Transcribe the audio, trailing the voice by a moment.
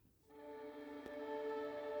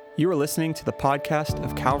You are listening to the podcast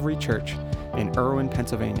of Calvary Church in Irwin,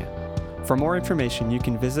 Pennsylvania. For more information, you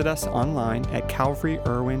can visit us online at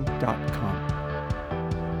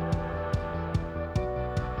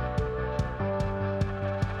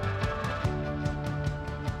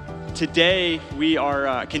calvaryirwin.com. Today, we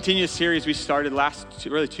are continuing a series we started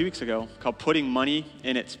really 2 weeks ago called Putting Money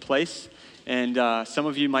in Its Place. And some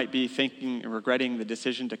of you might be thinking and regretting the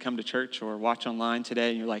decision to come to church or watch online today.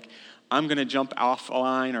 And you're like, I'm going to jump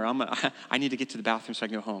offline, or I need to get to the bathroom so I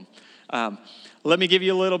can go home. Let me give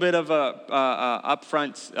you a little bit of a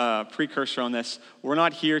upfront precursor on this. We're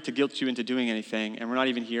not here to guilt you into doing anything, and we're not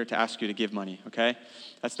even here to ask you to give money, okay?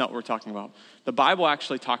 That's not what we're talking about. The Bible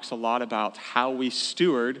actually talks a lot about how we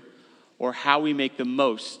steward or how we make the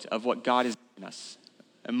most of what God has given us.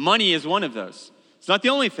 And money is one of those. It's not the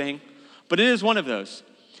only thing, but it is one of those.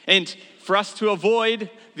 And for us to avoid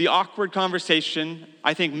the awkward conversation,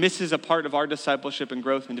 I think misses a part of our discipleship and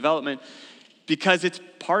growth and development because it's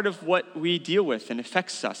part of what we deal with and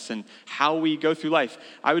affects us and how we go through life.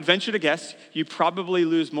 I would venture to guess you probably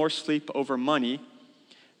lose more sleep over money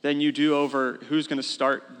than you do over who's going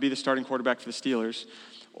to be the starting quarterback for the Steelers,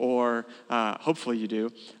 or hopefully you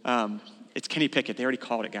do. It's Kenny Pickett. They already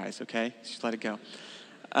called it, guys, okay? Just let it go.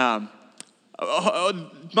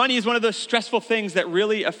 Money is one of those stressful things that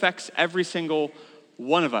really affects every single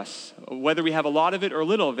one of us. Whether we have a lot of it or a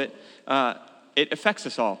little of it, it affects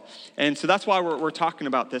us all. And so that's why we're talking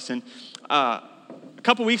about this. And a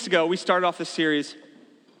couple weeks ago, we started off this series,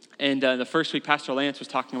 and the first week, Pastor Lance was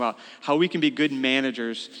talking about how we can be good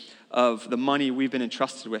managers of the money we've been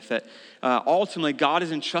entrusted with. That ultimately, God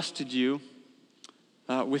has entrusted you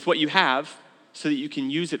with what you have so that you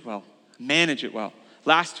can use it well, manage it well.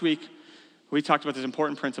 Last week, we talked about this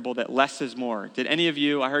important principle that less is more. Did any of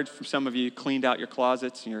you, I heard from some of you, cleaned out your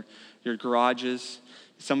closets and your garages.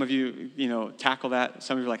 Some of you, tackle that.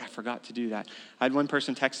 Some of you are like, I forgot to do that. I had one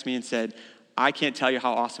person text me and said, I can't tell you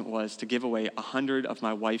how awesome it was to give away 100 of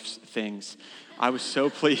my wife's things. I was so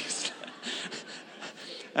pleased.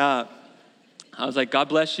 I was like, God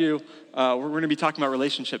bless you. We're going to be talking about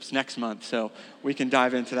relationships next month, so we can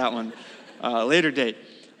dive into that one later date.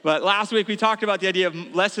 But last week we talked about the idea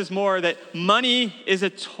of less is more, that money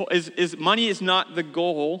money is not the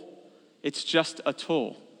goal, it's just a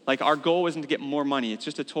tool. Like our goal isn't to get more money, it's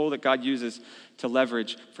just a tool that God uses to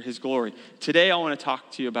leverage for his glory. Today I want to talk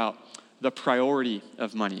to you about the priority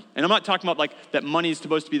of money. And I'm not talking about like that money is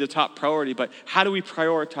supposed to be the top priority, but how do we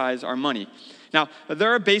prioritize our money? Now,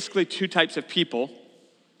 there are basically two types of people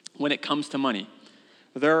when it comes to money.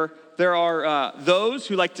 There are those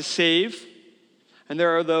who like to save, and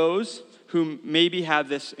there are those who maybe have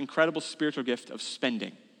this incredible spiritual gift of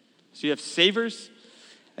spending. So you have savers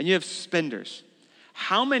and you have spenders.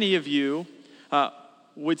 How many of you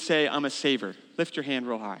would say, I'm a saver? Lift your hand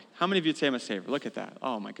real high. How many of you would say I'm a saver? Look at that.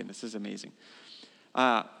 Oh my goodness, this is amazing.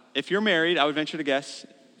 If you're married, I would venture to guess,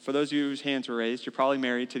 for those of you whose hands were raised, you're probably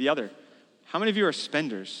married to the other. How many of you are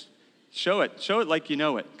spenders? Show it like you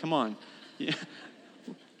know it. Come on.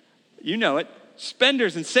 You know it.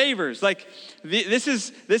 Spenders and savers, like this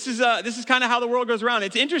is kind of how the world goes around.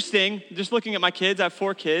 It's interesting, just looking at my kids. I have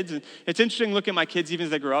 4 kids, and it's interesting looking at my kids even as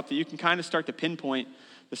they grow up, that you can kind of start to pinpoint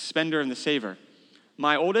the spender and the saver.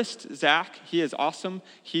 My oldest, Zach, he is awesome.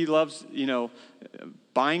 He loves,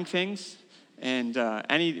 buying things, and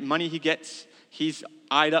any money he gets, he's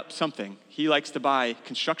eyed up something. He likes to buy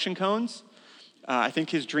construction cones. I think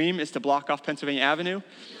his dream is to block off Pennsylvania Avenue.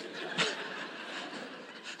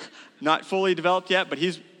 Not fully developed yet, but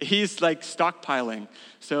he's like stockpiling.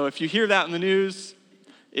 So if you hear that in the news,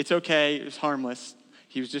 it's okay. It's harmless.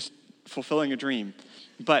 He was just fulfilling a dream.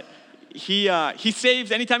 But he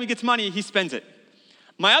saves. Anytime he gets money, he spends it.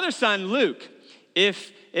 My other son, Luke,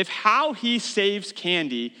 if how he saves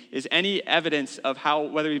candy is any evidence of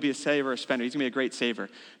whether he'd be a saver or a spender, he's gonna be a great saver.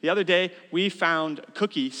 The other day, we found a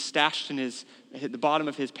cookie stashed in the bottom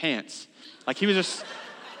of his pants. Like he was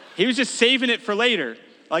just saving it for later.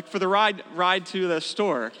 Like for the ride to the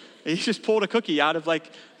store. He just pulled a cookie out of like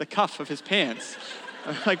the cuff of his pants.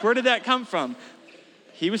 Like, where did that come from?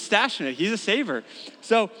 He was stashing it. He's a saver.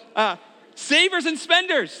 So savers and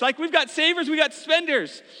spenders. Like we've got savers, we got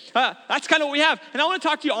spenders. That's kind of what we have. And I want to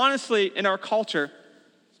talk to you honestly in our culture.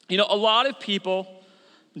 A lot of people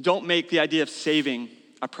don't make the idea of saving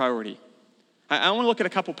a priority. I want to look at a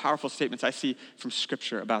couple powerful statements I see from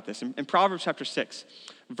Scripture about this. In Proverbs chapter 6,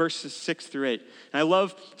 verses 6 through 8. And I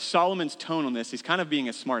love Solomon's tone on this. He's kind of being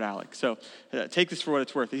a smart aleck. So take this for what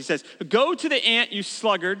it's worth. He says, go to the ant, you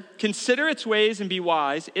sluggard. Consider its ways and be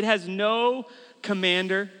wise. It has no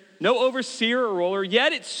commander no overseer or ruler,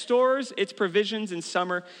 yet it stores its provisions in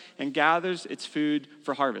summer and gathers its food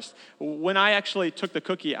for harvest. When I actually took the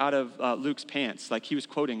cookie out of Luke's pants, like he was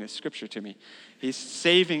quoting this scripture to me, he's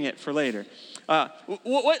saving it for later.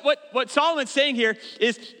 What Solomon's saying here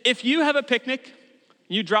is if you have a picnic,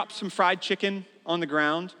 you drop some fried chicken on the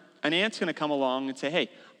ground, an ant's going to come along and say, hey,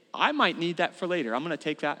 I might need that for later. I'm going to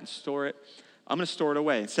take that and store it. I'm going to store it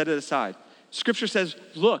away and set it aside. Scripture says,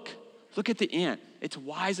 look at the ant. It's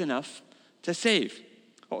wise enough to save.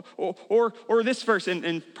 Or this verse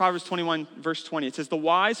in Proverbs 21, verse 20, it says, the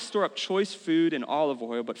wise store up choice food and olive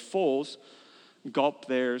oil, but fools gulp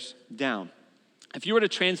theirs down. If you were to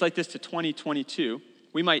translate this to 2022,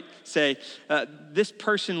 we might say, this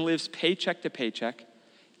person lives paycheck to paycheck,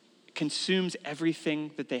 consumes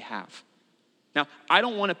everything that they have. Now, I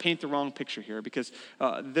don't want to paint the wrong picture here because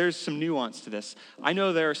there's some nuance to this. I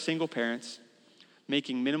know there are single parents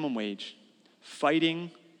making minimum wage,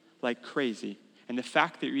 fighting like crazy, and the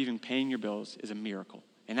fact that you're even paying your bills is a miracle,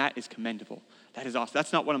 and that is commendable. That is awesome.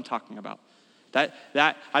 That's not what I'm talking about. That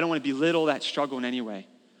I don't want to belittle that struggle in any way.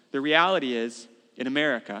 The reality is, in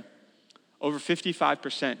America, over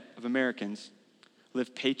 55% of Americans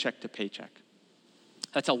live paycheck to paycheck.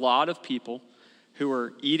 That's a lot of people who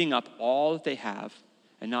are eating up all that they have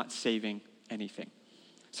and not saving anything.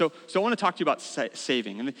 So I want to talk to you about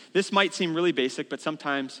saving. And this might seem really basic, but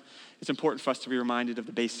sometimes it's important for us to be reminded of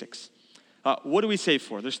the basics. What do we save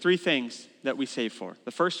for? There's three things that we save for.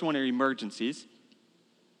 The first one are emergencies.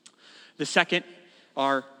 The second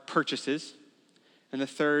are purchases. And the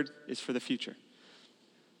third is for the future.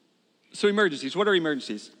 So emergencies, what are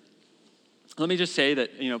emergencies? Let me just say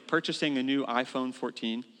that, purchasing a new iPhone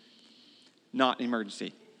 14, not an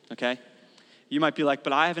emergency, okay? You might be like,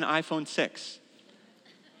 but I have an iPhone 6.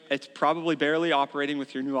 It's probably barely operating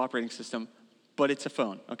with your new operating system, but it's a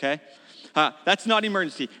phone, okay? That's not an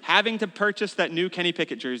emergency. Having to purchase that new Kenny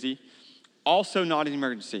Pickett jersey, also not an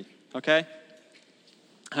emergency, okay?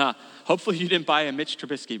 Hopefully you didn't buy a Mitch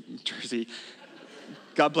Trubisky jersey.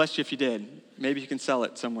 God bless you if you did. Maybe you can sell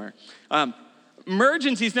it somewhere.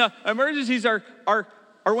 Emergencies are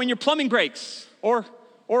when your plumbing breaks, or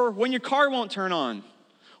when your car won't turn on,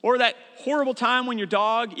 or that horrible time when your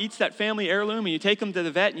dog eats that family heirloom and you take them to the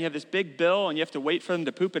vet and you have this big bill and you have to wait for them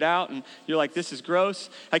to poop it out and you're like, this is gross.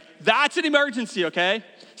 Like, that's an emergency, okay?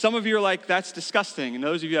 Some of you are like, that's disgusting. And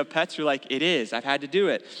those of you who have pets, you're like, it is. I've had to do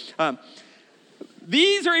it.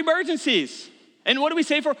 These are emergencies. And what do we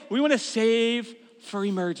save for? We want to save for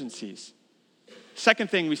emergencies. Second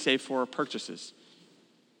thing we save for are purchases.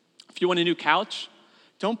 If you want a new couch,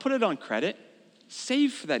 don't put it on credit.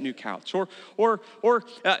 Save for that new couch. Or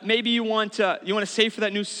maybe you want to save for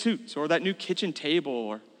that new suit or that new kitchen table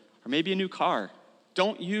or maybe a new car.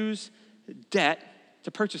 Don't use debt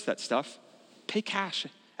to purchase that stuff. Pay cash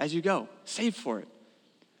as you go. Save for it.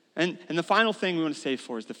 And the final thing we want to save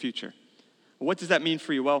for is the future. What does that mean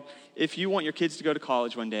for you? Well, if you want your kids to go to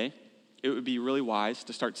college one day, it would be really wise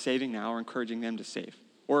to start saving now or encouraging them to save.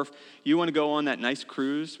 Or if you want to go on that nice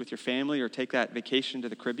cruise with your family or take that vacation to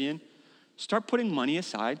the Caribbean, start putting money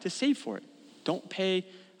aside to save for it. Don't pay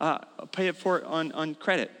it for it on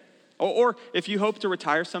credit. Or if you hope to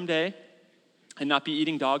retire someday and not be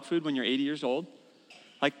eating dog food when you're 80 years old,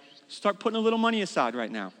 like, start putting a little money aside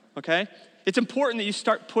right now, okay? It's important that you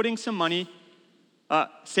start putting some money,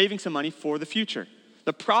 saving some money for the future.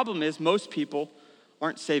 The problem is most people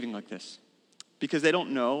aren't saving like this because they don't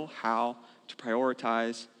know how to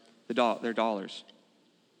prioritize their dollars.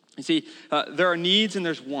 You see, there are needs and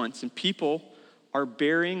there's wants, and people are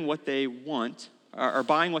buying what they want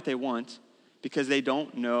because they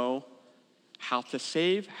don't know how to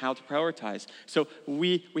save, how to prioritize. So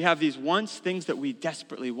we have these wants, things that we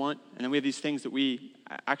desperately want, and then we have these things that we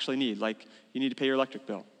actually need, like you need to pay your electric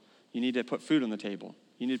bill. You need to put food on the table.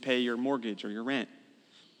 You need to pay your mortgage or your rent.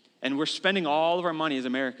 And we're spending all of our money as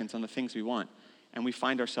Americans on the things we want, and we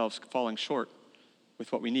find ourselves falling short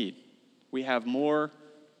with what we need. We have more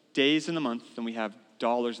days in the month than we have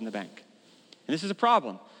dollars in the bank. And this is a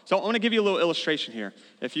problem. So I want to give you a little illustration here.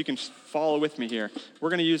 If you can follow with me here. We're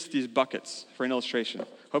going to use these buckets for an illustration.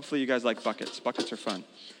 Hopefully you guys like buckets. Buckets are fun.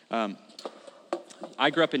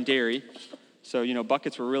 I grew up in dairy, so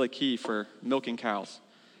buckets were really key for milking cows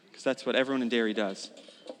because that's what everyone in dairy does.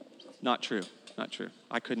 Not true.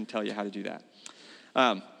 I couldn't tell you how to do that.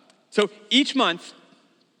 So each month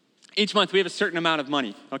we have a certain amount of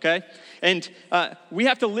money, okay? And we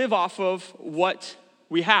have to live off of what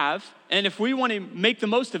we have. And if we want to make the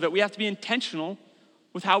most of it, we have to be intentional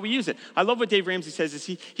with how we use it. I love what Dave Ramsey says.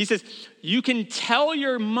 He says, you can tell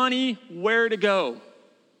your money where to go.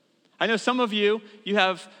 I know some of you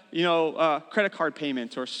have, credit card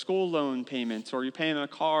payments or school loan payments, or you're paying on a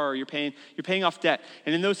car, or you're paying off debt.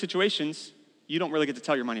 And in those situations, you don't really get to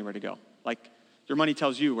tell your money where to go. Like, your money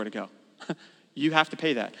tells you where to go. You have to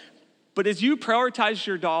pay that. But as you prioritize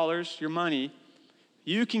your dollars, your money,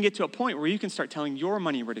 you can get to a point where you can start telling your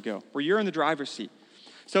money where to go, where you're in the driver's seat.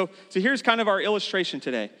 So here's kind of our illustration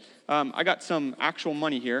today. I got some actual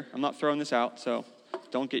money here. I'm not throwing this out, so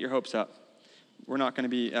don't get your hopes up. We're not going to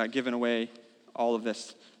be giving away all of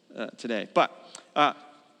this today. But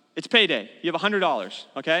it's payday. You have $100,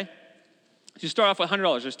 okay? You start off with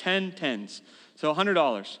 $100. There's 10 tens. So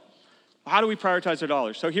 $100. How do we prioritize our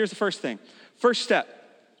dollars? So here's the first thing. First step,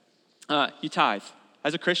 you tithe.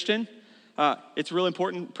 As a Christian, it's a really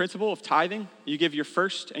important principle of tithing. You give your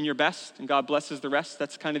first and your best, and God blesses the rest.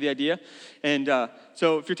 That's kind of the idea. And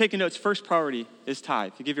so if you're taking notes, first priority is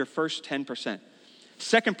tithe. You give your first 10%.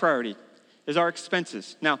 Second priority is our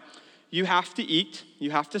expenses. Now, you have to eat. You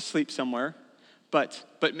have to sleep somewhere. But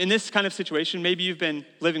in this kind of situation, maybe you've been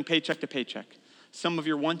living paycheck to paycheck. Some of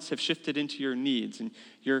your wants have shifted into your needs, and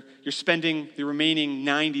you're spending the remaining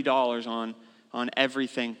 $90 on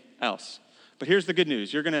everything else. But here's the good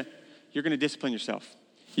news. You're gonna discipline yourself.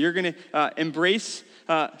 You're gonna embrace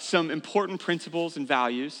some important principles and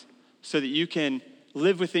values so that you can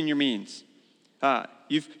live within your means.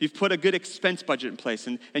 You've put a good expense budget in place,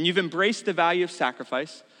 and you've embraced the value of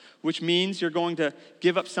sacrifice, which means you're going to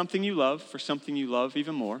give up something you love for something you love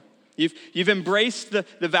even more. You've embraced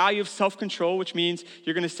the value of self-control, which means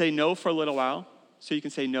you're going to say no for a little while so you can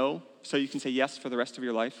say no, so you can say yes for the rest of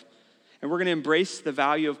your life. And we're going to embrace the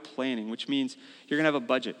value of planning, which means you're going to have a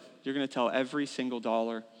budget. You're going to tell every single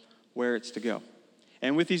dollar where it's to go.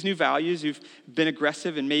 And with these new values, you've been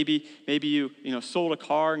aggressive, and maybe you sold a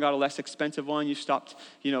car and got a less expensive one. You've stopped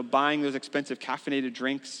buying those expensive caffeinated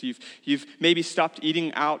drinks. You've maybe stopped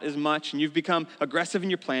eating out as much, and you've become aggressive in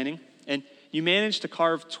your planning. And you managed to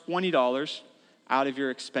carve $20 out of your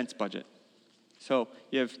expense budget. So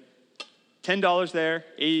you have $10 there,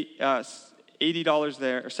 $80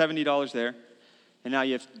 there, or $70 there, and now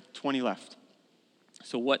you have $20 left.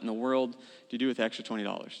 So what in the world do you do with the extra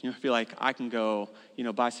 $20? You feel like I can go,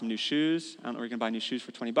 buy some new shoes. I don't know where you're going to buy new shoes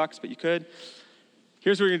for $20, but you could.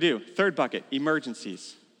 Here's what you're going to do. Third bucket,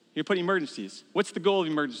 emergencies. You're putting emergencies. What's the goal of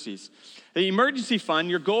emergencies? The emergency fund,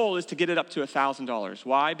 your goal is to get it up to $1,000.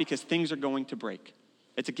 Why? Because things are going to break.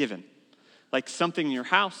 It's a given. Like something in your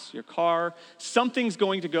house, your car, something's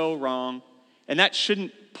going to go wrong, and that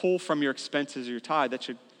shouldn't pull from your expenses or your tithe. That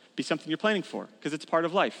should be something you're planning for, because it's part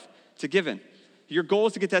of life. It's a given. Your goal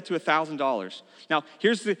is to get that to $1,000. Now,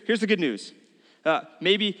 here's the good news.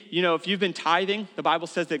 Maybe, if you've been tithing, the Bible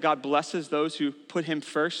says that God blesses those who put him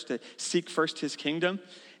first, to seek first his kingdom.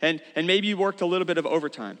 And maybe you worked a little bit of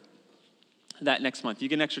overtime that next month. You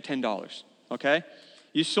get an extra $10, okay?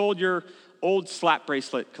 You sold your old slap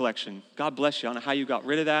bracelet collection. God bless you. I don't know how you got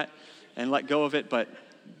rid of that and let go of it, but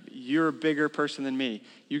you're a bigger person than me.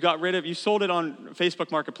 You sold it on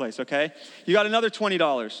Facebook Marketplace, okay? You got another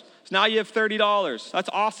 $20. So now you have $30. That's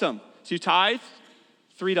awesome. So you tithe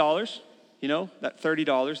 $3, that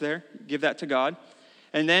 $30 there. Give that to God.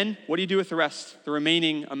 And then what do you do with the rest, the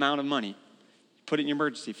remaining amount of money? Put it in your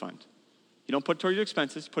emergency fund. You don't put it toward your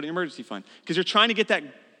expenses, put it in your emergency fund. Because you're trying to get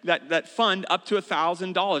that fund up to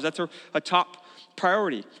 $1,000. That's a top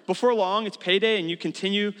priority. Before long, it's payday, and you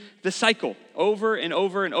continue the cycle over and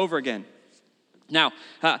over and over again. Now,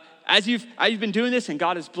 as you've been doing this, and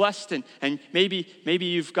God has blessed, and maybe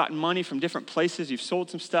you've gotten money from different places, you've sold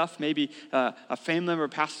some stuff, maybe a family member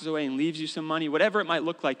passes away and leaves you some money, whatever it might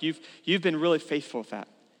look like, you've been really faithful with that.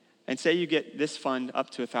 And say you get this fund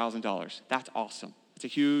up to $1,000. That's awesome. It's a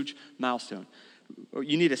huge milestone.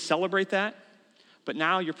 You need to celebrate that, but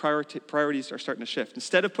now your priorities are starting to shift.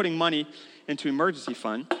 Instead of putting money into emergency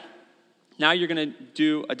fund, now you're going to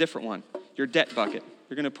do a different one, your debt bucket.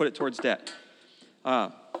 You're going to put it towards debt.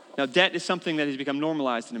 Now, debt is something that has become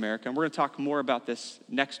normalized in America, and we're going to talk more about this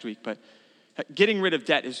next week, but getting rid of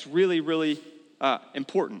debt is really, really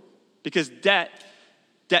important, because debt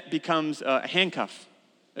becomes a handcuff,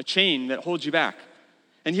 a chain that holds you back.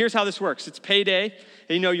 And here's how this works. It's payday,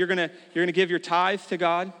 and you're gonna give your tithe to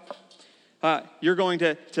God. You're going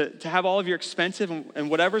to have all of your expensive and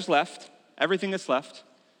whatever's left, everything that's left,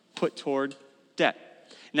 put toward debt.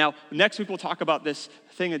 Now, next week we'll talk about this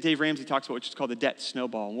thing that Dave Ramsey talks about, which is called the debt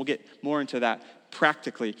snowball, and we'll get more into that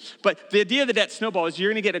practically. But the idea of the debt snowball is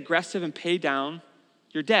you're gonna get aggressive and pay down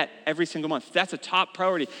your debt every single month. That's a top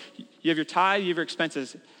priority. You have your tithe, you have your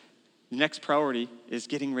expenses. The next priority is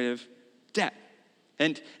getting rid of debt.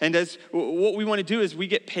 And as what we want to do is we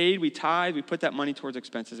get paid, we tithe, we put that money towards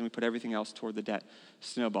expenses, and we put everything else toward the debt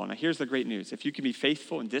snowball. Now here's the great news. If you can be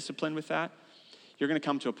faithful and disciplined with that, you're going to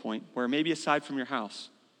come to a point where maybe aside from your house,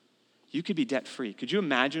 you could be debt-free. Could you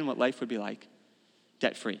imagine what life would be like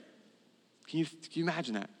debt-free? Can you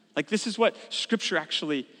imagine that? Like, this is what Scripture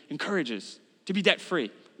actually encourages, to be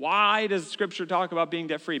debt-free. Why does Scripture talk about being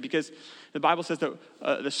debt-free? Because the Bible says that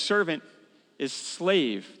the servant is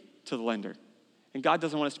slave to the lender. And God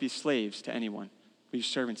doesn't want us to be slaves to anyone. We're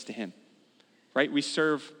servants to him, right? We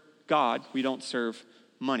serve God. We don't serve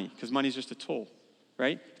money, because money is just a tool,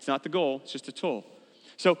 right? It's not the goal. It's just a tool.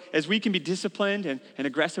 So as we can be disciplined and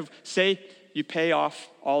aggressive, say you pay off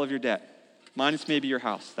all of your debt, minus maybe your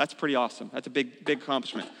house. That's pretty awesome. That's a big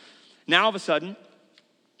accomplishment. Now all of a sudden,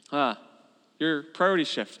 your priorities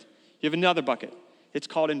shift. You have another bucket. It's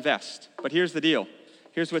called invest. But here's the deal.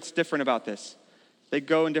 Here's what's different about this. They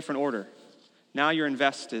go in different order. Now your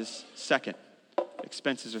invest is second.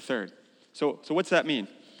 Expenses are third. So what's that mean?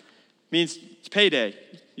 It means it's payday.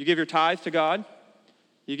 You give your tithe to God.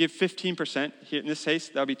 You give 15%. In this case,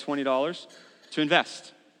 that would be $20 to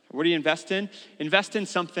invest. What do you invest in? Invest in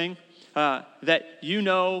something that you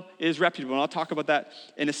know is reputable. And I'll talk about that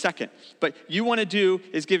in a second. But you want to do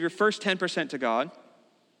is give your first 10% to God,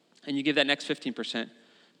 and you give that next 15%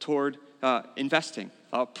 toward investing.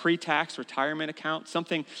 A pre-tax retirement account,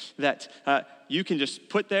 something that you can just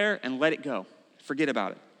put there and let it go. Forget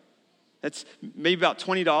about it. That's maybe about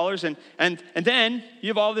 $20, and then you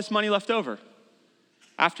have all this money left over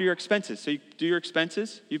after your expenses. So you do your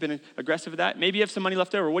expenses. You've been aggressive with that. Maybe you have some money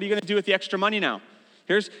left over. What are you going to do with the extra money now?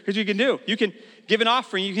 Here's what you can do. You can give an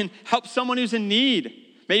offering. You can help someone who's in need.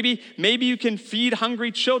 Maybe you can feed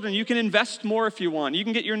hungry children. You can invest more if you want. You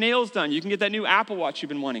can get your nails done. You can get that new Apple Watch you've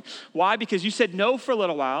been wanting. Why? Because you said no for a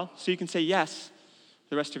little while, so you can say yes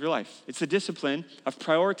the rest of your life. It's the discipline of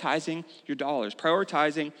prioritizing your dollars,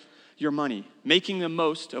 prioritizing your money, making the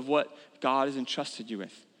most of what God has entrusted you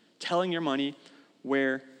with, telling your money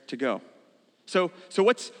where to go. So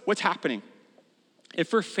what's happening?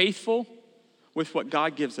 If we're faithful with what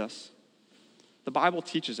God gives us, the Bible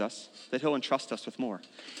teaches us that he'll entrust us with more.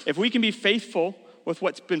 If we can be faithful with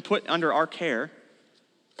what's been put under our care,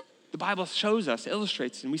 the Bible shows us,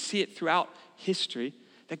 illustrates, and we see it throughout history,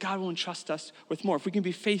 that God will entrust us with more. If we can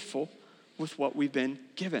be faithful with what we've been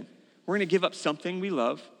given. We're going to give up something we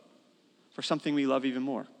love for something we love even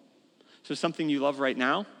more. So something you love right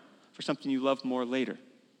now for something you love more later.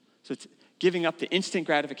 So it's giving up the instant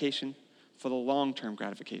gratification for the long-term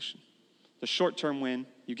gratification. The short-term win,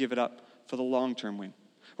 you give it up for the long-term win.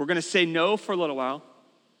 We're going to say no for a little while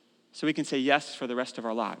so we can say yes for the rest of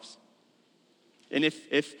our lives. And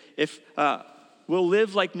if we'll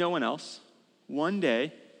live like no one else, one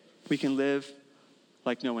day we can live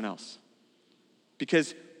like no one else.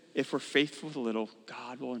 Because if we're faithful with a little,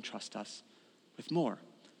 God will entrust us with more.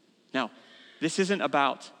 Now, this isn't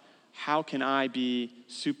about how can I be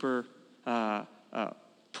super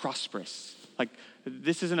prosperous. Like,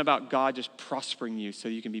 this isn't about God just prospering you so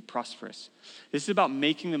you can be prosperous. This is about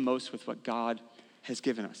making the most with what God has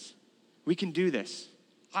given us. We can do this.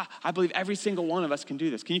 I believe every single one of us can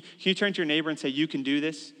do this. Can you turn to your neighbor and say, you can do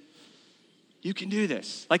this? You can do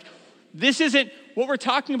this. Like, this isn't what we're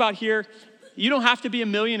talking about here. You don't have to be a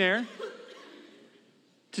millionaire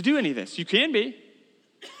to do any of this. You can be.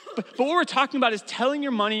 But what we're talking about is telling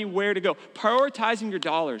your money where to go, prioritizing your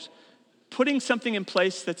dollars, putting something in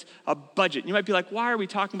place that's a budget. You might be like, why are we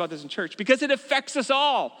talking about this in church? Because it affects us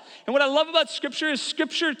all. And what I love about Scripture is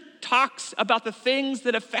Scripture talks about the things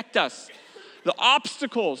that affect us, the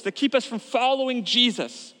obstacles that keep us from following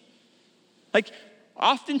Jesus. Like,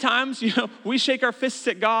 oftentimes, we shake our fists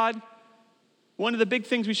at God. One of the big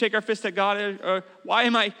things we shake our fist at God are,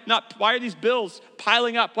 why are these bills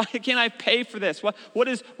piling up? Why can't I pay for this? What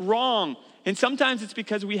is wrong? And sometimes it's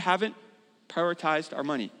because we haven't prioritized our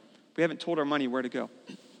money. We haven't told our money where to go.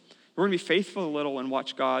 We're going to be faithful a little and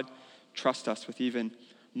watch God trust us with even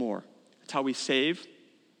more. That's how we save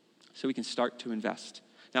so we can start to invest.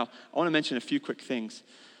 Now, I want to mention a few quick things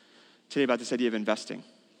today about this idea of investing.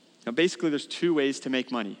 Now, basically, there's two ways to make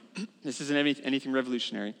money. This isn't anything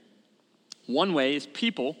revolutionary. One way is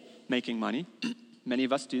people making money. Many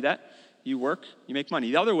of us do that. You work, you make money.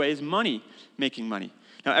 The other way is money making money.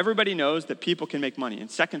 Now, everybody knows that people can make money. In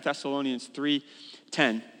 2 Thessalonians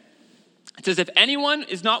 3:10, it says, if anyone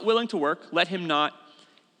is not willing to work, let him not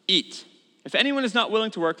eat. If anyone is not willing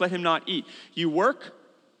to work, let him not eat. You work,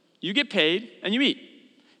 you get paid, and you eat.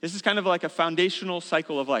 This is kind of like a foundational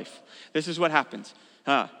cycle of life. This is what happens.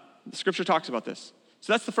 The Scripture talks about this.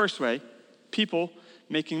 So that's the first way, people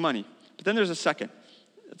making money. But then there's a second.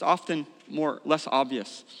 It's often less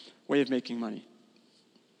obvious way of making money.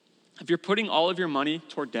 If you're putting all of your money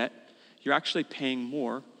toward debt, you're actually paying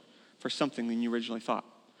more for something than you originally thought.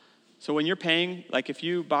 So when you're paying, like if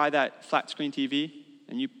you buy that flat screen TV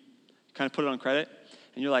and you kind of put it on credit,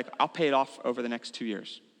 and you're like, I'll pay it off over the next 2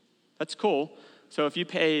 years. That's cool. So if you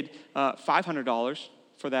paid $500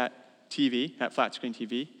 for that TV, that flat screen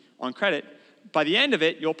TV, on credit, by the end of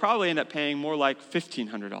it, you'll probably end up paying more like $1,500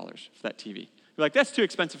 for that TV. You're like, that's too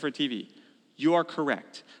expensive for a TV. You are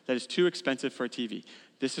correct. That is too expensive for a TV.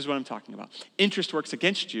 This is what I'm talking about. Interest works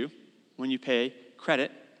against you when you pay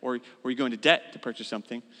credit or you go into debt to purchase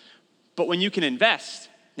something. But when you can invest,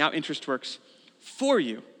 now interest works for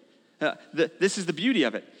you. This is the beauty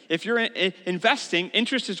of it. If you're investing,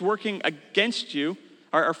 interest is working against you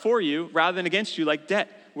or for you rather than against you like debt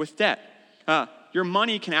with debt. Your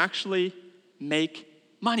money can actually make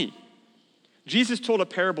money. Jesus told a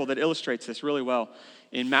parable that illustrates this really well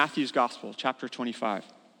in Matthew's Gospel, chapter 25.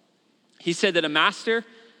 He said that a master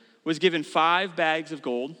was given 5 bags of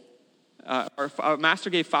gold, or a master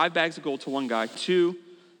gave 5 bags of gold to one guy, 2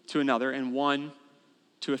 to another, and 1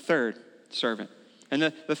 to a third servant. And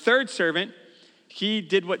the third servant, he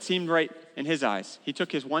did what seemed right in his eyes. He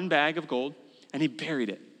took his 1 bag of gold and he buried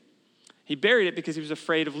it. He buried it because he was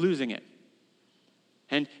afraid of losing it.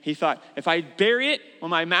 And he thought, if I bury it, when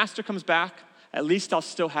my master comes back, at least I'll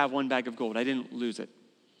still have 1 bag of gold. I didn't lose it.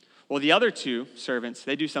 Well, the other 2 servants,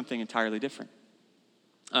 they do something entirely different.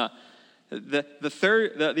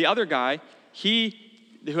 The other guy,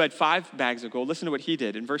 who had 5 bags of gold, listen to what he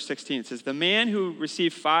did. In verse 16, it says, the man who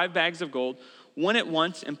received 5 bags of gold went at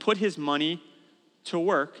once and put his money to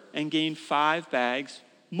work and gained 5 bags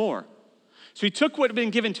more. So he took what had been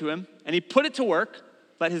given to him and he put it to work,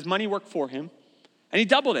 let his money work for him, and he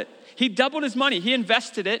doubled it. He doubled his money. He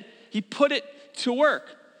invested it. He put it to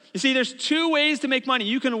work. You see, there's 2 ways to make money.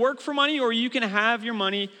 You can work for money or you can have your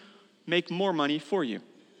money make more money for you.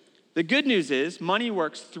 The good news is money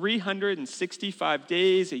works 365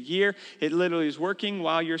 days a year. It literally is working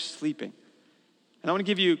while you're sleeping. And I want to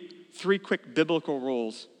give you 3 quick biblical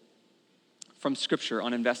rules from Scripture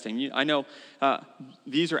on investing. I know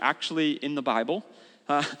these are actually in the Bible.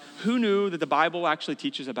 Who knew that the Bible actually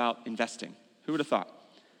teaches about investing? Who would have thought?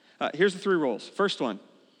 Here's the 3 rules. First one,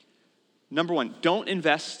 number 1, don't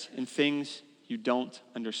invest in things you don't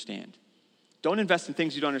understand. Don't invest in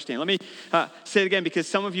things you don't understand. Let me say it again because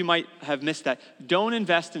some of you might have missed that. Don't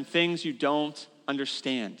invest in things you don't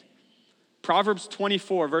understand. Proverbs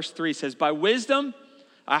 24, verse 3 says, by wisdom,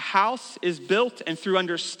 a house is built, and through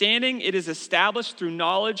understanding it is established. Through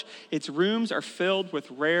knowledge, its rooms are filled with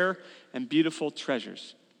rare and beautiful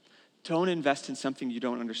treasures. Don't invest in something you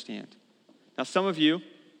don't understand. Now, some of you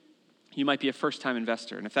might be a first-time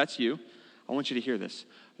investor, and if that's you, I want you to hear this.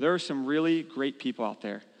 There are some really great people out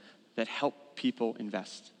there that help people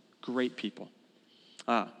invest. Great people.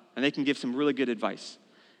 And they can give some really good advice.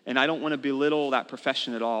 And I don't want to belittle that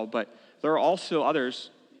profession at all, but there are also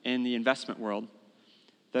others in the investment world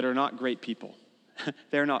that are not great people.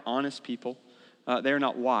 They're not honest people. They're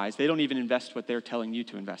not wise. They don't even invest what they're telling you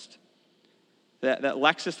to invest. That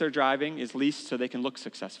Lexus they're driving is leased so they can look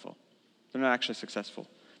successful. They're not actually successful.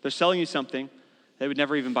 They're selling you something they would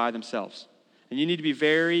never even buy themselves. And you need to be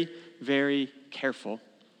very, very careful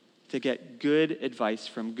to get good advice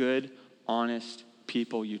from good, honest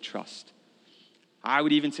people you trust. I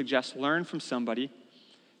would even suggest learn from somebody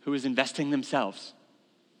who is investing themselves.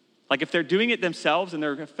 Like if they're doing it themselves and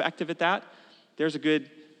they're effective at that, there's a good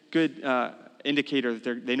indicator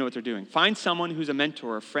that they know what they're doing. Find someone who's a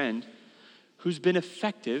mentor or a friend who's been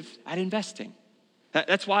effective at investing.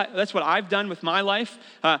 That's what I've done with my life.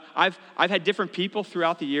 I've had different people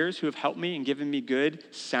throughout the years who have helped me and given me good,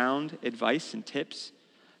 sound advice and tips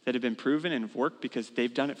that have been proven and have worked because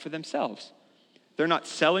they've done it for themselves. They're not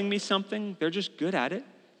selling me something. They're just good at it,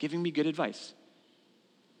 giving me good advice.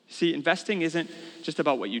 See, investing isn't just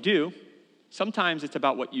about what you do. Sometimes it's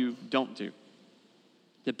about what you don't do.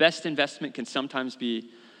 The best investment can sometimes be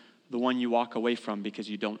the one you walk away from because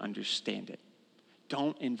you don't understand it.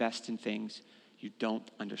 Don't invest in things you don't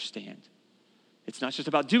understand. It's not just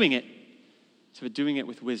about doing it. It's about doing it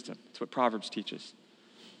with wisdom. It's what Proverbs teaches.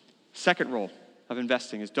 Second rule of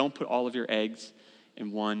investing is don't put all of your eggs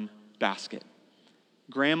in one basket.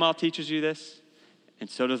 Grandma teaches you this, and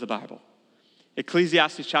so does the Bible.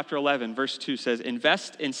 Ecclesiastes chapter 11, verse 2 says,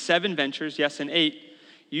 invest in 7 ventures, yes, and 8.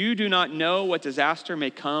 You do not know what disaster may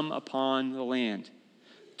come upon the land.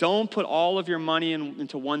 Don't put all of your money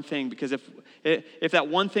into one thing, because if that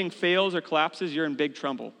one thing fails or collapses, you're in big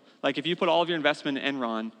trouble. Like if you put all of your investment in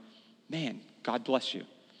Enron, man, God bless you.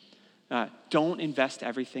 Don't invest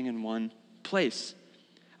everything in one place.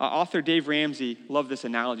 Author Dave Ramsey loved this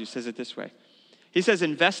analogy, says it this way. He says,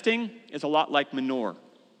 investing is a lot like manure.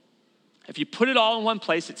 If you put it all in one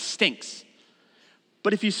place, it stinks.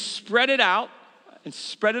 But if you spread it out and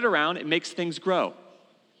spread it around, it makes things grow.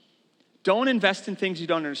 Don't invest in things you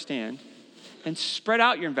don't understand, and spread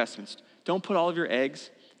out your investments. Don't put all of your eggs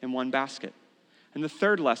in one basket. And the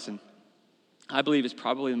third lesson, I believe, is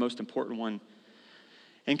probably the most important one,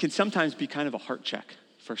 and can sometimes be kind of a heart check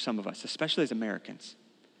for some of us, especially as Americans.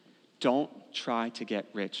 Don't try to get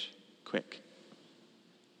rich quick.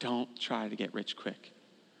 Don't try to get rich quick.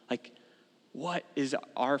 Like, what is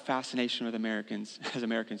our fascination with Americans, as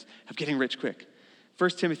Americans, of getting rich quick? 1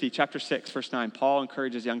 Timothy chapter 6, verse 9, Paul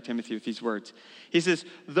encourages young Timothy with these words. He says,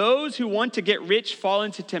 those who want to get rich fall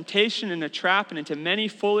into temptation and a trap and into many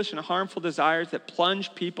foolish and harmful desires that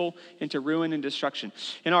plunge people into ruin and destruction.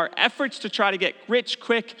 In our efforts to try to get rich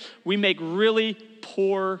quick, we make really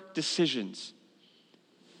poor decisions.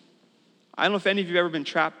 I don't know if any of you have ever been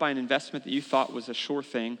trapped by an investment that you thought was a sure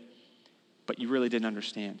thing, but you really didn't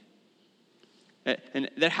understand. And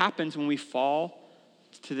that happens when we fall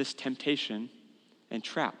to this temptation and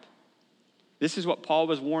trap. This is what Paul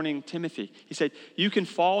was warning Timothy. He said, you can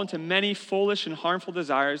fall into many foolish and harmful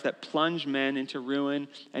desires that plunge men into ruin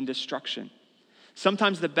and destruction.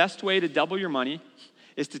 Sometimes the best way to double your money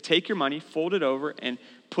is to take your money, fold it over, and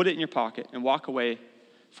put it in your pocket and walk away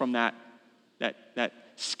from that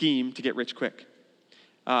scheme to get rich quick.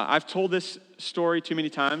 I've told this story too many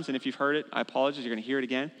times, and if you've heard it, I apologize. You're going to hear it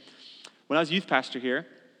again. When I was youth pastor here,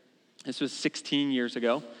 this was 16 years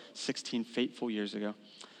ago, 16 fateful years ago,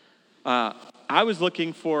 I was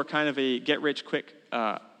looking for kind of a get-rich-quick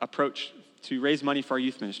approach to raise money for our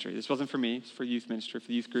youth ministry. This wasn't for me. It's for youth ministry, for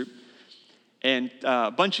the youth group. And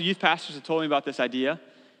a bunch of youth pastors had told me about this idea,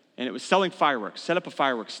 and it was selling fireworks. Set up a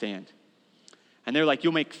fireworks stand. And they were like,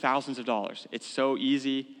 you'll make thousands of dollars. It's so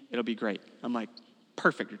easy. It'll be great. I'm like,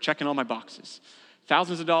 perfect. You're checking all my boxes.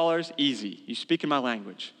 Thousands of dollars, easy. You speak in my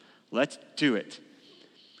language. Let's do it.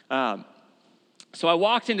 So I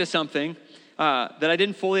walked into something that I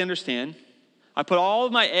didn't fully understand. I put all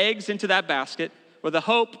of my eggs into that basket with the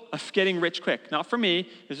hope of getting rich quick. Not for me.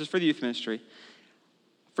 This is for the youth ministry.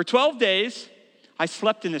 For 12 days, I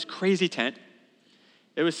slept in this crazy tent.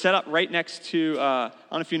 It was set up right next to, I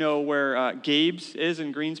don't know if you know where Gabe's is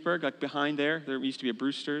in Greensburg, like behind there. There used to be a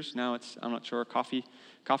Brewster's. Now it's, I'm not sure, a coffee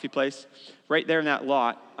place. Right there in that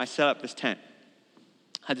lot, I set up this tent.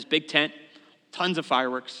 I had this big tent, tons of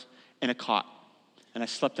fireworks, and a cot. And I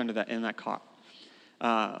slept in that cot.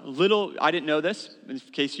 I didn't know this, in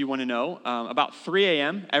case you want to know. About 3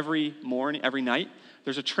 a.m. every night,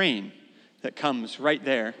 there's a train that comes right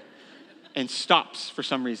there and stops for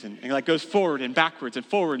some reason. And like goes forward and backwards and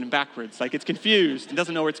forward and backwards. Like it's confused and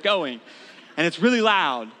doesn't know where it's going. And it's really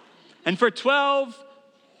loud. And for 12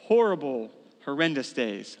 horrible, horrendous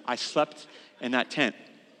days, I slept in that tent.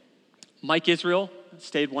 Mike Israel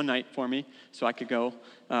stayed one night for me so I could go.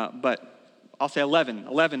 But I'll say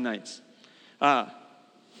 11 nights.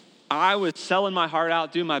 I was selling my heart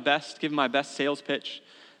out, doing my best, giving my best sales pitch.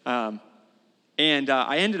 And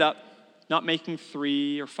I ended up not making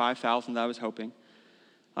 $3,000 or $5,000 that I was hoping.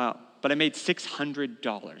 But I made $600.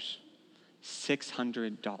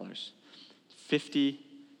 $600.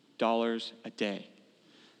 $50 a day.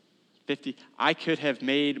 I could have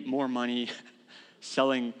made more money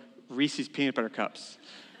selling Reese's peanut butter cups.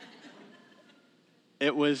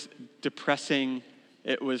 It was depressing.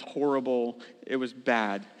 It was horrible. It was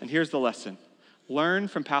bad. And here's the lesson. Learn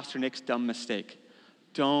from Pastor Nick's dumb mistake.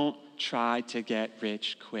 Don't try to get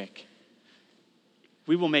rich quick.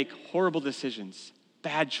 We will make horrible decisions,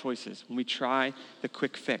 bad choices when we try the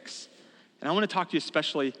quick fix. And I want to talk to you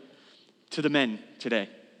especially to the men today,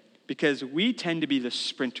 because we tend to be the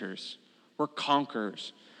sprinters. We're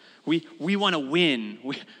conquerors. We want to win.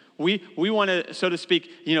 We want to, so to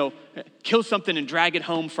speak, kill something and drag it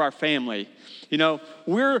home for our family.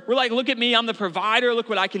 We're like, look at me, I'm the provider. Look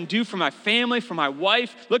what I can do for my family, for my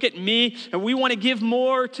wife. Look at me. And we want to give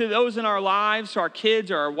more to those in our lives, to our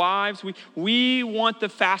kids or our wives. We want the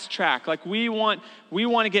fast track. Like we want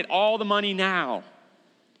to get all the money now.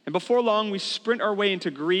 And before long, we sprint our way into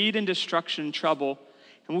greed and destruction and trouble.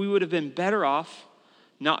 And we would have been better off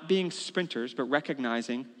not being sprinters, but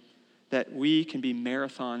recognizing that we can be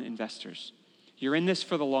marathon investors. You're in this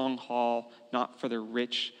for the long haul, not for the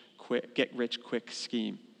get rich quick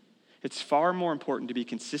scheme. It's far more important to be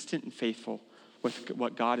consistent and faithful with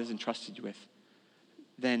what God has entrusted you with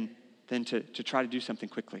than to try to do something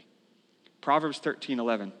quickly. Proverbs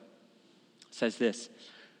 13:11 says this: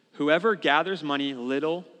 whoever gathers money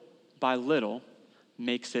little by little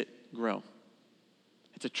makes it grow.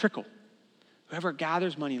 It's a trickle. Whoever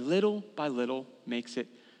gathers money little by little makes it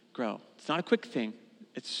grow. It's not a quick thing.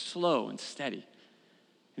 It's slow and steady.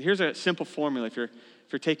 And here's a simple formula. If you're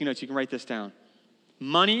taking notes, you can write this down.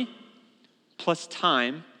 Money plus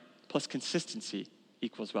time plus consistency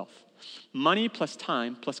equals wealth. Money plus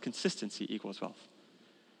time plus consistency equals wealth.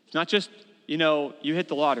 It's not just, you hit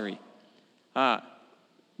the lottery. The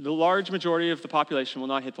large majority of the population will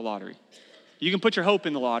not hit the lottery. You can put your hope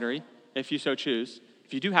in the lottery if you so choose.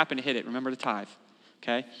 If you do happen to hit it, remember to tithe,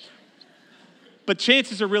 okay? But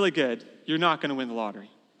chances are really good you're not going to win the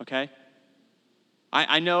lottery, okay?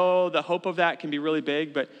 I know the hope of that can be really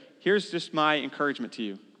big, but here's just my encouragement to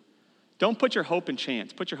you. Don't put your hope in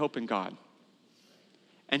chance. Put your hope in God.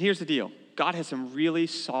 And here's the deal. God has some really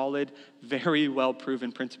solid, very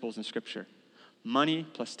well-proven principles in Scripture. Money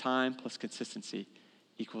plus time plus consistency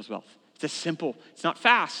equals wealth. It's just simple. It's not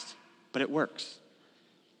fast, but it works.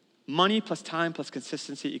 Money plus time plus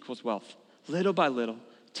consistency equals wealth. Little by little,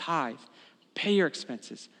 tithe, pay your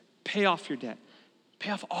expenses, pay off your debt,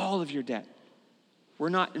 pay off all of your debt. We're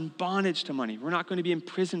not in bondage to money. We're not going to be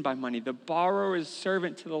imprisoned by money. The borrower is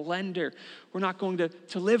servant to the lender. We're not going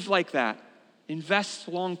to live like that. Invest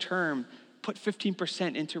long term. Put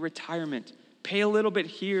 15% into retirement. Pay a little bit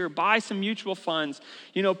here. Buy some mutual funds.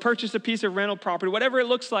 Purchase a piece of rental property. Whatever it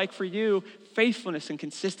looks like for you, faithfulness and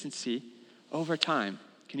consistency over time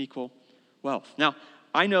can equal wealth. Now,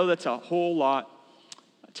 I know that's a whole lot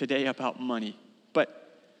today about money,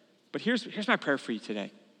 but here's my prayer for you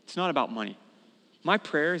today. It's not about money. My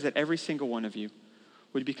prayer is that every single one of you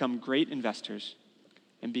would become great investors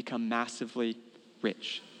and become massively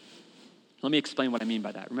rich. Let me explain what I mean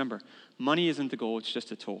by that. Remember, money isn't the goal, it's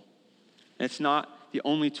just a tool. And it's not the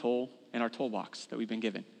only tool in our toolbox that we've been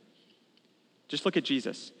given. Just look at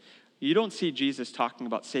Jesus. You don't see Jesus talking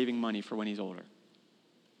about saving money for when he's older.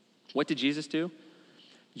 What did Jesus do?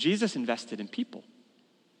 Jesus invested in people.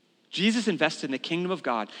 Jesus invested in the kingdom of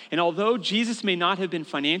God. And although Jesus may not have been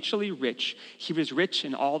financially rich, he was rich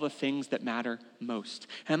in all the things that matter most.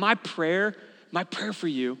 And my prayer for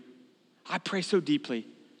you, I pray so deeply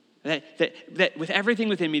that with everything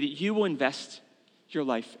within me, that you will invest your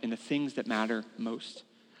life in the things that matter most.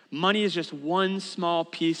 Money is just one small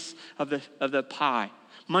piece of the pie.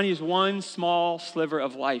 Money is one small sliver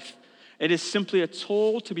of life. It is simply a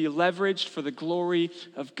tool to be leveraged for the glory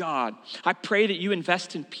of God. I pray that you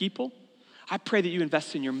invest in people. I pray that you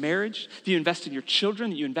invest in your marriage, that you invest in your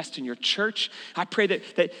children, that you invest in your church. I pray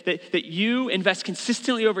that you invest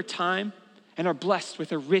consistently over time and are blessed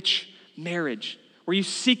with a rich marriage where you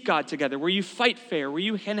seek God together, where you fight fair, where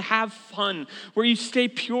you can have fun, where you stay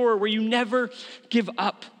pure, where you never give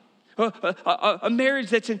up. A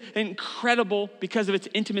marriage that's incredible because of its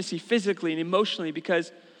intimacy physically and emotionally,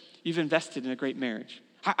 because you've invested in a great marriage.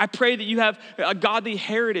 I pray that you have a godly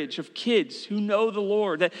heritage of kids who know the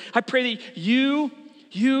Lord. That I pray that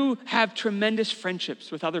you have tremendous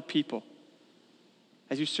friendships with other people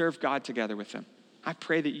as you serve God together with them. I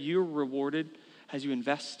pray that you're rewarded as you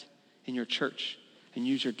invest in your church and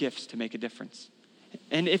use your gifts to make a difference.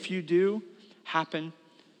 And if you do happen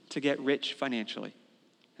to get rich financially,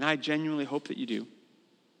 and I genuinely hope that you do,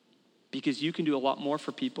 because you can do a lot more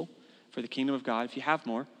for people, for the kingdom of God, if you have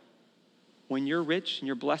more. When you're rich and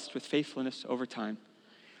you're blessed with faithfulness over time,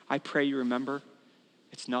 I pray you remember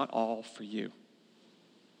it's not all for you.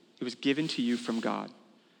 It was given to you from God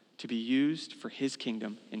to be used for his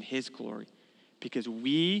kingdom and his glory, because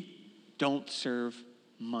we don't serve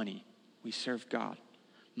money. We serve God.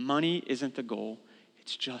 Money isn't the goal.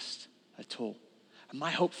 It's just a tool. And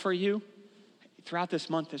my hope for you throughout this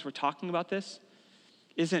month as we're talking about this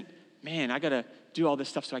isn't, man, I got to do all this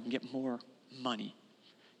stuff so I can get more money.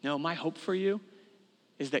 No, my hope for you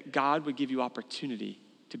is that God would give you opportunity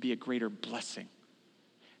to be a greater blessing.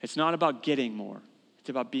 It's not about getting more. It's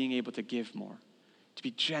about being able to give more, to be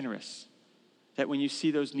generous. That when you see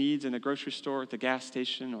those needs in the grocery store, at the gas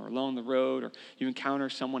station, or along the road, or you encounter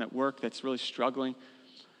someone at work that's really struggling,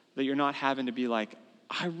 that you're not having to be like,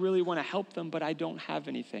 I really want to help them, but I don't have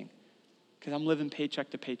anything because I'm living paycheck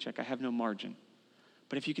to paycheck. I have no margin.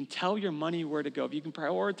 But if you can tell your money where to go, if you can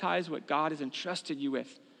prioritize what God has entrusted you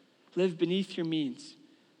with, live beneath your means,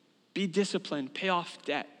 be disciplined, pay off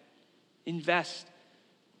debt, invest,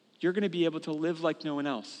 you're going to be able to live like no one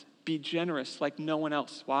else. Be generous like no one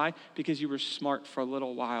else. Why? Because you were smart for a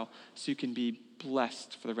little while so you can be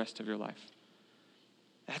blessed for the rest of your life.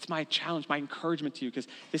 That's my challenge, my encouragement to you, because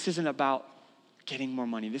this isn't about getting more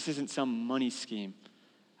money. This isn't some money scheme.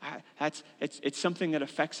 It's something that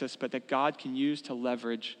affects us, but that God can use to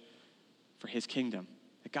leverage for his kingdom,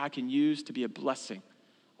 that God can use to be a blessing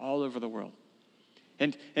all over the world.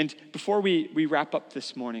 And before we wrap up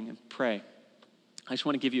this morning and pray, I just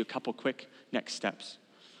want to give you a couple quick next steps.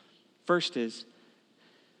 First is,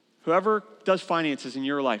 whoever does finances in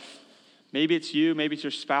your life, maybe it's you, maybe it's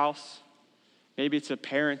your spouse, maybe it's a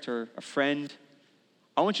parent or a friend,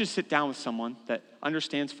 I want you to sit down with someone that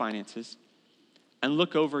understands finances and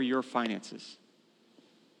look over your finances.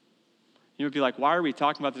 You would be like, why are we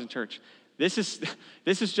talking about this in church? This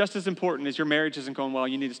is just as important as your marriage isn't going well.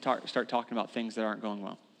 You need to start talking about things that aren't going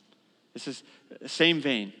well. This is the same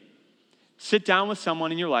vein. Sit down with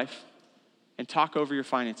someone in your life and talk over your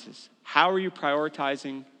finances. How are you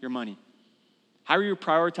prioritizing your money? How are you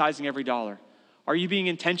prioritizing every dollar? Are you being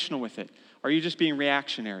intentional with it? Are you just being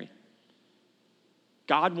reactionary?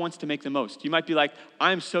 God wants to make the most. You might be like,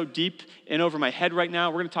 I'm so deep in over my head right now.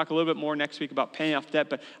 We're going to talk a little bit more next week about paying off debt,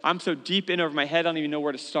 but I'm so deep in over my head, I don't even know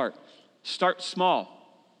where to start. Start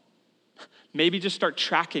small. Maybe just start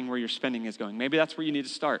tracking where your spending is going. Maybe that's where you need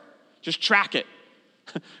to start. Just track it.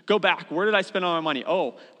 Go back. Where did I spend all my money?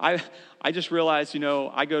 Oh, I just realized, I'm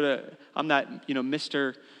that,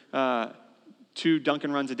 Mr. 2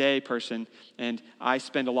 Dunkin' runs a day person, and I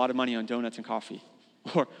spend a lot of money on donuts and coffee.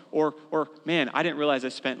 Or man, I didn't realize I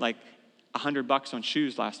spent like $100 on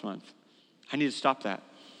shoes last month. I need to stop that.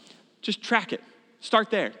 Just track it. Start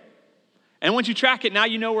there. And once you track it, now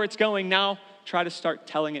you know where it's going. Now try to start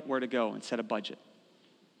telling it where to go and set a budget.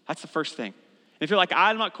 That's the first thing. And if you're like,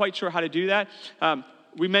 I'm not quite sure how to do that,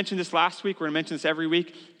 we mentioned this last week. We're going to mention this every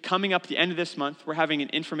week. Coming up at the end of this month, we're having an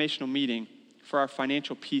informational meeting for our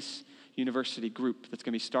Financial Peace University group that's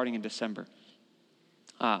going to be starting in December.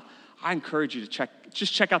 I encourage you to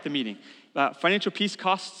check out the meeting. Financial peace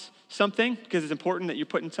costs something because it's important that you're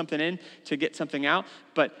putting something in to get something out,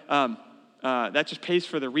 but that just pays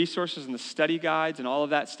for the resources and the study guides and all of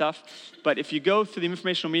that stuff. But if you go through the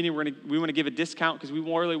informational meeting, we want to give a discount because we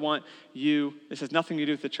really want you, this has nothing to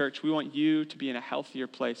do with the church, we want you to be in a healthier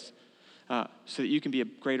place so that you can be a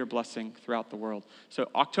greater blessing throughout the world. So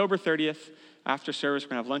October 30th, after service, we're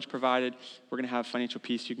going to have lunch provided. We're going to have financial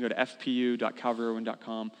peace. You can go to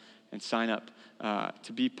fpu.calvaryirwin.com and sign up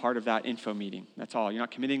to be part of that info meeting. That's all. You're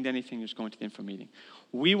not committing to anything. You're just going to the info meeting.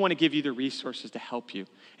 We want to give you the resources to help you.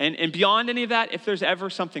 And beyond any of that, if there's ever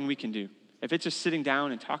something we can do, if it's just sitting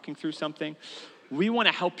down and talking through something, we want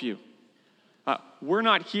to help you. We're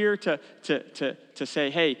not here to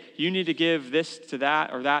say, hey, you need to give this to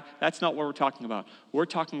that or that. That's not what we're talking about. We're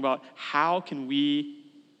talking about how can we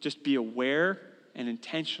just be aware and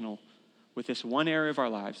intentional with this one area of our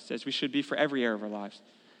lives, as we should be for every area of our lives.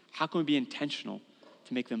 How can we be intentional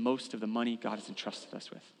to make the most of the money God has entrusted us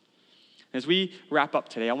with? As we wrap up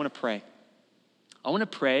today, I want to pray. I want to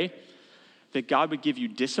pray that God would give you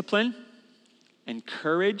discipline and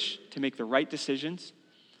courage to make the right decisions,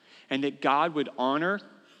 and that God would honor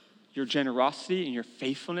your generosity and your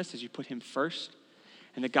faithfulness as you put him first,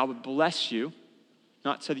 and that God would bless you,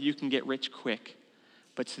 not so that you can get rich quick,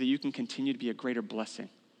 but so that you can continue to be a greater blessing.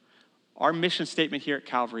 Our mission statement here at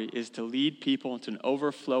Calvary is to lead people into an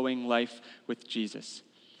overflowing life with Jesus.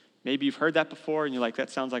 Maybe you've heard that before and you're like,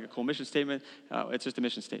 that sounds like a cool mission statement. It's just a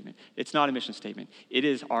mission statement. It's not a mission statement. It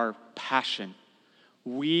is our passion.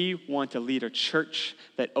 We want to lead a church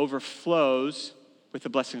that overflows with the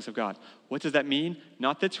blessings of God. What does that mean?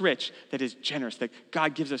 Not that's rich, that is generous, that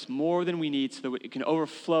God gives us more than we need so that it can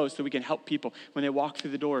overflow, so that we can help people when they walk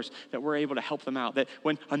through the doors, that we're able to help them out, that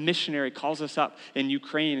when a missionary calls us up in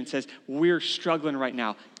Ukraine and says, we're struggling right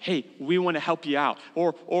now, hey, we want to help you out.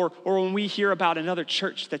 Or when we hear about another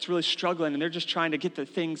church that's really struggling and they're just trying to get the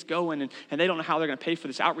things going and they don't know how they're going to pay for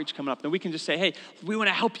this outreach coming up, then we can just say, hey, we want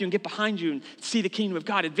to help you and get behind you and see the kingdom of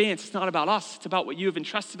God advance. It's not about us. It's about what you have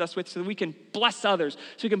entrusted us with so that we can bless others,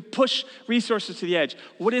 so we can push resources to the edge.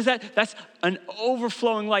 What is that? That's an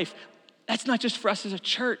overflowing life. That's not just for us as a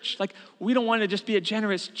church. Like, we don't want to just be a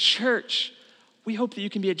generous church. We hope that you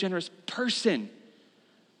can be a generous person.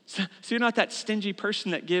 So you're not that stingy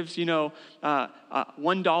person that gives, a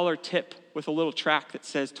 $1 tip with a little tract that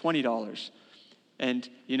says $20 and,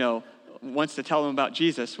 wants to tell them about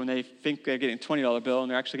Jesus when they think they're getting a $20 bill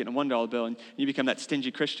and they're actually getting a $1 bill, and you become that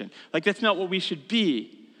stingy Christian. Like, that's not what we should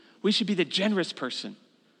be. We should be the generous person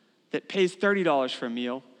that pays $30 for a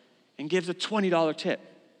meal and gives a $20 tip.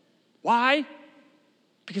 Why?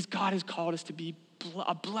 Because God has called us to be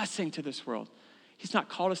a blessing to this world. He's not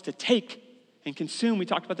called us to take and consume. We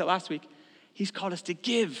talked about that last week. He's called us to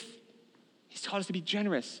give. He's called us to be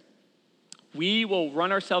generous. We will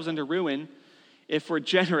run ourselves into ruin if we're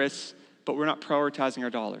generous, but we're not prioritizing our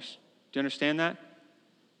dollars. Do you understand that?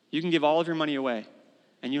 You can give all of your money away,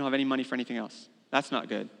 and you don't have any money for anything else. That's not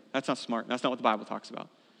good. That's not smart. That's not what the Bible talks about.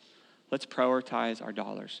 Let's prioritize our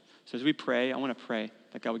dollars. So as we pray, I want to pray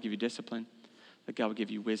that God would give you discipline, that God would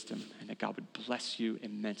give you wisdom and that God would bless you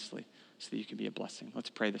immensely so that you can be a blessing. Let's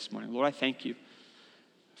pray this morning. Lord, I thank you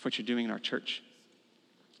for what you're doing in our church.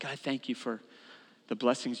 God, I thank you for the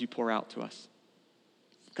blessings you pour out to us.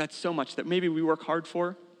 God, so much that maybe we work hard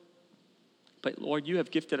for, but Lord, you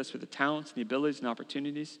have gifted us with the talents and the abilities and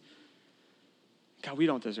opportunities. God, we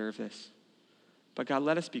don't deserve this. But God,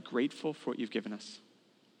 let us be grateful for what you've given us.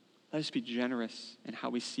 Let us be generous in how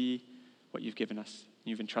we see what you've given us and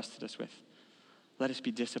you've entrusted us with. Let us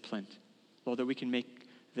be disciplined, Lord, that we can make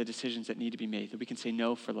the decisions that need to be made, that we can say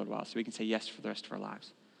no for a little while so we can say yes for the rest of our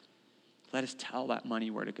lives. Let us tell that money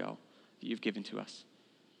where to go that you've given to us.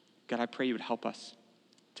 God, I pray you would help us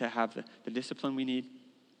to have the discipline we need,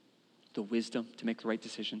 the wisdom to make the right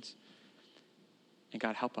decisions. And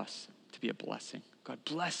God, help us to be a blessing. God,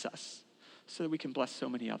 bless us so that we can bless so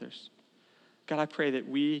many others. God, I pray that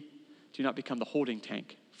we do not become the holding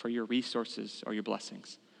tank for your resources or your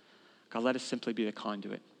blessings. God, let us simply be the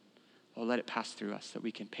conduit. Or let it pass through us that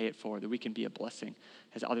we can pay it forward, that we can be a blessing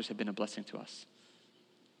as others have been a blessing to us.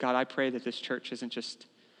 God, I pray that this church isn't just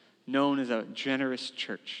known as a generous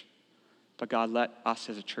church, but God, let us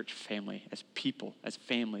as a church family, as people, as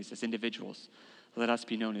families, as individuals, let us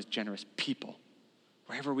be known as generous people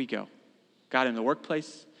wherever we go. God, in the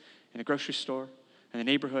workplace, in the grocery store, in the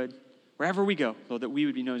neighborhood, wherever we go, Lord, that we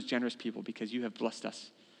would be known as generous people because you have blessed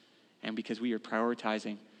us and because we are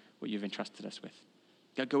prioritizing what you've entrusted us with.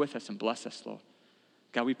 God, go with us and bless us, Lord.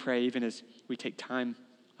 God, we pray even as we take time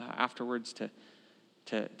afterwards to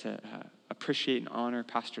appreciate and honor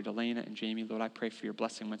Pastor Delana and Jamie, Lord, I pray for your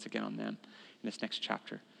blessing once again on them in this next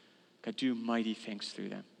chapter. God, do mighty things through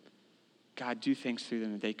them. God, do things through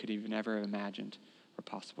them that they could even ever have imagined or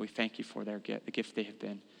possible. We thank you for the gift they have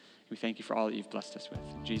been. We thank you for all that you've blessed us with.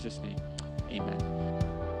 In Jesus' name, amen.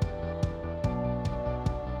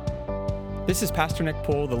 This is Pastor Nick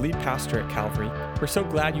Poole, the lead pastor at Calvary. We're so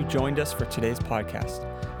glad you joined us for today's podcast.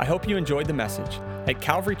 I hope you enjoyed the message. At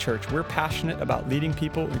Calvary Church, we're passionate about leading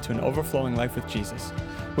people into an overflowing life with Jesus.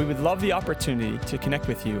 We would love the opportunity to connect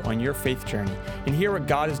with you on your faith journey and hear what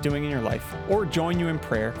God is doing in your life, or join you in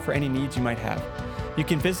prayer for any needs you might have. You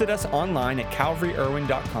can visit us online at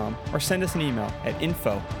calvaryirwin.com or send us an email at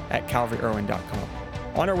info@calvaryirwin.com.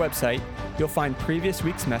 On our website, you'll find previous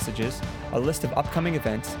week's messages, a list of upcoming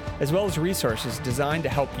events, as well as resources designed to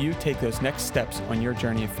help you take those next steps on your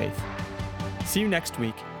journey of faith. See you next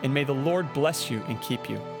week, and may the Lord bless you and keep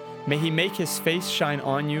you. May he make his face shine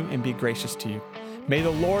on you and be gracious to you. May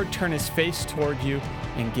the Lord turn his face toward you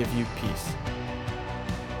and give you peace.